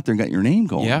got out there and got your name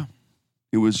going,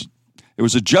 it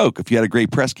was a joke. If you had a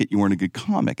great press kit, you weren't a good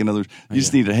comic. In other words, you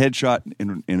just needed a headshot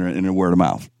and a word of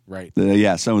mouth. Right.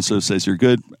 So-and-so says you're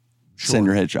good. Sure. Send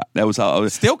your headshot. That was how it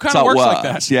was. Still kind of works like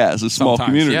that. Yeah, it's a small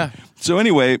community. Yeah. So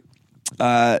anyway,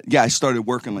 I started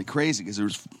working like crazy because there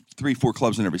was 3-4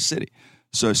 clubs in every city.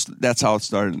 So that's how it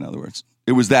started. In other words,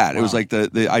 it was that. Wow. It was like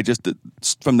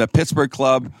from the Pittsburgh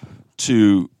club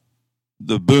to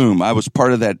the boom. I was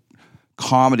part of that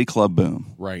comedy club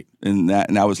boom. Right. And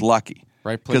I was lucky.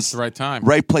 Right place at the right time.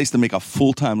 Right place to make a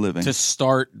full-time living. To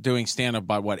start doing stand-up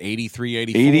by, 83,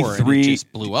 84? 83. And it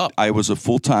just blew up. I was a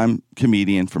full-time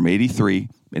comedian from 83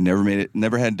 and never made it.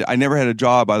 I never had a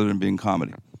job other than being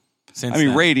comedy.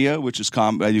 Radio, which is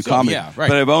I do comedy. Yeah, right.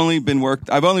 But I've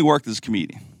only worked as a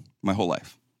comedian my whole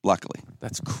life, luckily.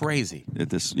 That's crazy. At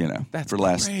this, for the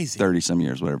last 30-some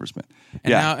years, whatever it's been.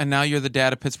 And now you're the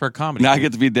dad of Pittsburgh comedy. Now I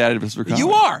get to be the dad of Pittsburgh comedy.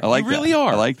 You are. I like you really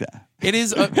are. I like that. It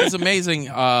is. It's amazing.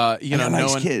 Nice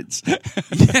knowing kids.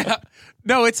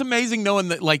 No, it's amazing knowing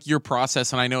that your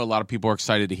process, and I know a lot of people are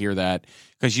excited to hear that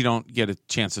because you don't get a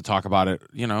chance to talk about it.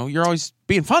 You're always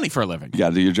being funny for a living. You got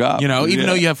to do your job. Even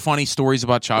though you have funny stories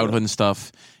about childhood and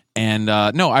stuff. And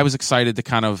I was excited to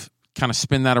kind of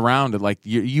spin that around and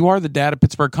you are the dad of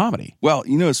Pittsburgh comedy. Well,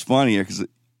 it's funny because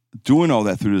doing all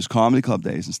that through those comedy club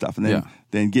days and stuff, and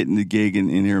then getting the gig in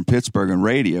here in Pittsburgh on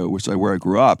radio, which is where I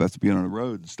grew up after being on the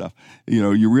road and stuff.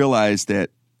 You realize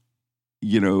that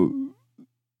you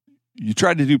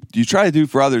try to do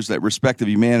for others that respect of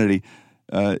humanity,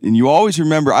 and I always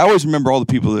remember all the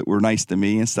people that were nice to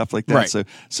me and stuff like that. Right.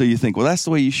 So you think, well, that's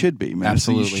the way you should be, man.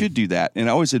 Absolutely. So you should do that. And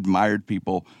I always admired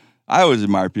people. I always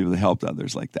admired people that helped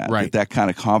others like that. Right. That kind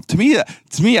of to me,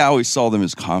 I always saw them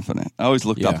as confident. I always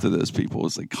looked up to those people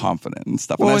as confident and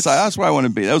stuff. Well, and that's where I want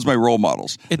to be. That was my role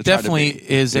models. It definitely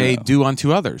is a do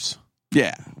unto others.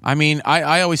 Yeah. I mean,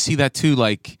 I always see that too.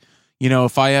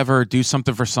 If I ever do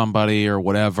something for somebody or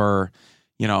whatever,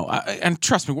 and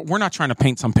trust me, we're not trying to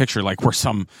paint some picture like we're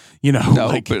some,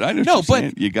 but I know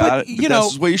you got it.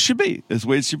 That's the way you should be. That's the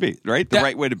way it should be, right? The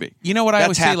right way to be. You know what I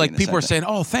always say? People are saying,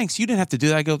 "Oh, thanks, you didn't have to do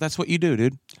that." I go, "That's what you do,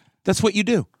 dude. That's what you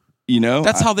do."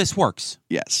 That's how this works.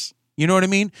 Yes. You know what I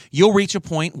mean? You'll reach a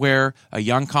point where a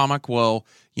young comic will,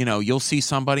 you'll see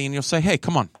somebody and you'll say, "Hey,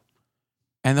 come on,"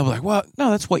 and they'll be like, "Well, no,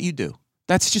 that's what you do."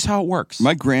 That's just how it works.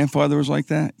 My grandfather was like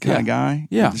that kind of guy.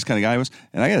 Yeah, this kind of guy was,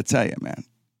 and I got to tell you, man.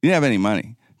 He didn't have any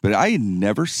money, but I had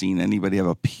never seen anybody have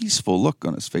a peaceful look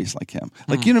on his face like him.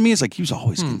 You know what I mean? It's he was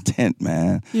always content,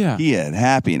 man. Yeah. He had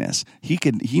happiness. He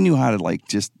knew how to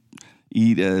just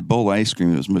eat a bowl of ice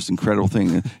cream. It was the most incredible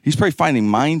thing. He's probably finding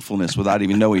mindfulness without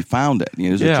even knowing he found it. He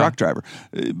was a truck driver.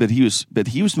 But he was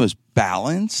the most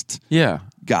balanced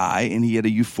guy, and he had a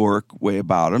euphoric way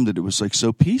about him that it was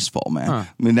so peaceful, man. I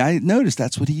mean, I noticed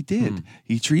that's what he did.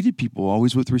 He treated people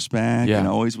always with respect and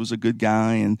always was a good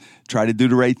guy and tried to do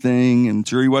the right thing. And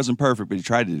sure, he wasn't perfect, but he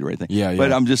tried to do the right thing.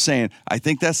 But I'm just saying, I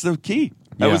think that's the key.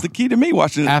 That was the key to me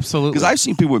watching it. Absolutely. Because I've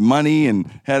seen people with money and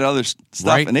had other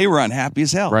stuff, and they were unhappy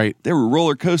as hell. Right. They were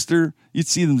roller coaster. You'd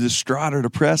see them distraught or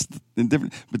depressed and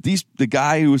different. But the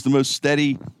guy who was the most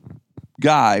steady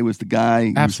guy was the guy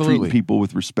who was treating people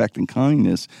with respect and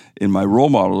kindness, in my role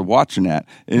model of watching that.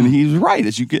 And he's right.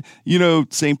 As you get,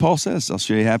 St. Paul says, I'll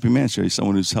show you a happy man, show you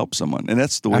someone who's helped someone. And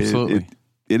that's the way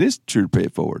it is true to pay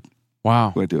it forward.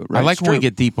 Wow. I do it, right? I like when we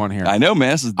get deep on here. I know,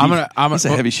 man. This is deep. It's a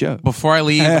heavy show. Before I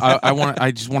leave,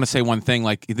 I just want to say one thing.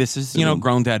 This is,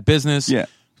 grown dad business. Yeah.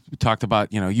 We talked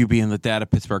about, you being the dad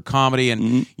of Pittsburgh comedy.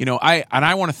 And,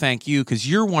 I want to thank you because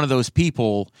you're one of those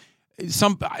people.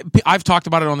 I've talked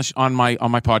about it on my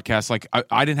podcast.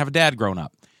 I didn't have a dad growing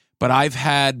up, but I've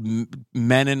had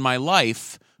men in my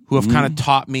life who have kind of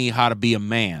taught me how to be a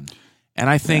man. And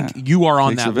I think you are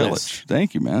on Takes that a village. list.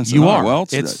 Thank you, man. You are. Well,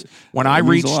 It's when I means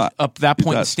a reached lot. up that It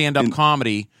point in does. stand-up And-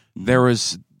 comedy, there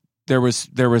was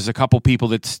a couple people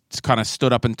that kind of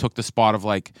stood up and took the spot of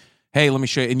like, hey, let me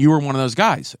show you. And you were one of those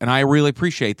guys. And I really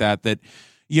appreciate that,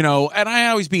 you know, and I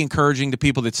always be encouraging to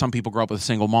people that some people grow up with a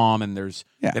single mom and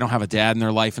they don't have a dad in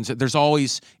their life. And so there's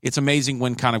always, it's amazing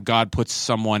when kind of God puts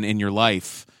someone in your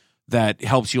life that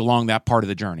helps you along that part of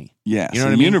the journey. Yeah, you know so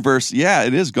what I mean? Universe. Yeah,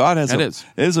 it is. God has. It is.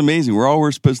 It is amazing. We're all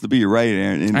we're supposed to be. You're right,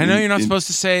 Aaron. And, I know you're not supposed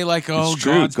to say like, "Oh, it's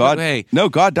true. God. Hey, no,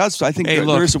 God does. I think Hey,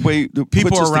 look, there's a way.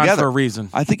 people puts are us around together for a reason.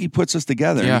 I think He puts us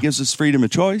together. Yeah. And he gives us freedom of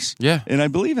choice. Yeah. and I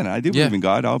believe in it. I do Yeah. believe in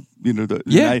God.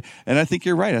 Yeah. And I think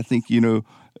you're right. I think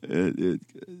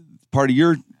part of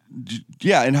your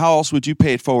And how else would you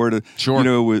pay it forward?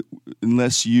 Sure.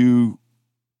 Unless you.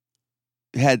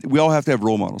 We all have to have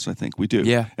role models. I think we do.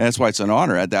 Yeah, and that's why it's an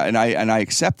honor at that, and I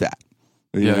accept that.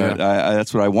 Yeah.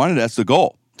 That's what I wanted. That's the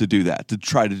goal, to do that, to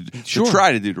try to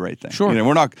do the right thing. Sure,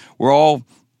 we're all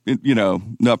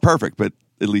not perfect, but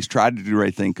at least try to do the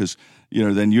right thing, because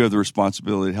then you have the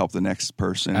responsibility to help the next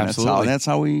person. Absolutely, that's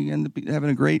how we end up having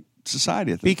a great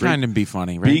society. I think. Be kind and be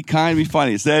funny. Right? Be kind, be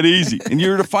funny. It's that easy, and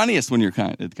you're the funniest when you're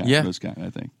kind. Yeah, most kind.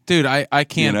 I think, dude. I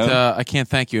can't I can't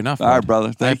thank you enough. All right,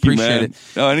 brother. Thank you, man. I appreciate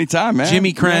it. Oh, anytime, man.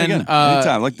 Jimmy Crenn. Anytime.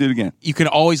 I'd like to do it again. You can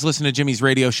always listen to Jimmy's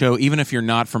radio show, even if you're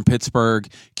not from Pittsburgh.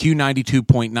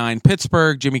 Q92.9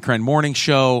 Pittsburgh, Jimmy Crenn Morning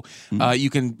Show. You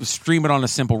can stream it on a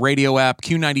simple radio app.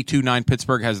 Q92.9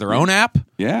 Pittsburgh has their own app.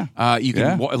 Yeah. You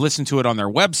can listen to it on their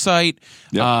website.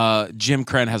 Yep. Jim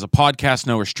Crenn has a podcast,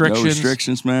 No Restrictions. No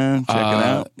restrictions, man. Check it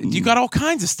out. You got all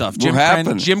kinds of stuff. We're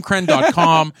happening.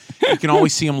 JimCrenn.com. You can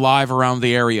always see him live around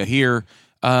the area here.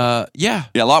 Yeah,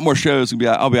 a lot more shows.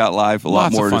 I'll be out live a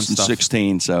lot Lots of more fun just in stuff.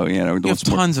 16. So you have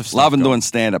tons of stuff. Loving going. doing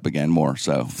stand up again more.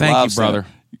 So thank you, brother.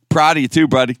 Proud of you too,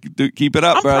 buddy. Keep it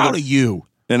up, I'm brother. proud of you.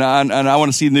 And I want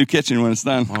to see the new kitchen when it's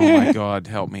done. Oh my God,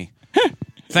 help me.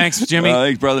 Thanks, Jimmy.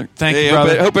 Thanks, brother. Thank you,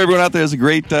 brother. Hope everyone out there has a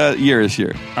great year this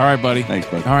year. All right, buddy. Thanks,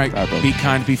 brother. All right, brother. be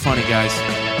kind, be funny,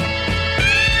 guys.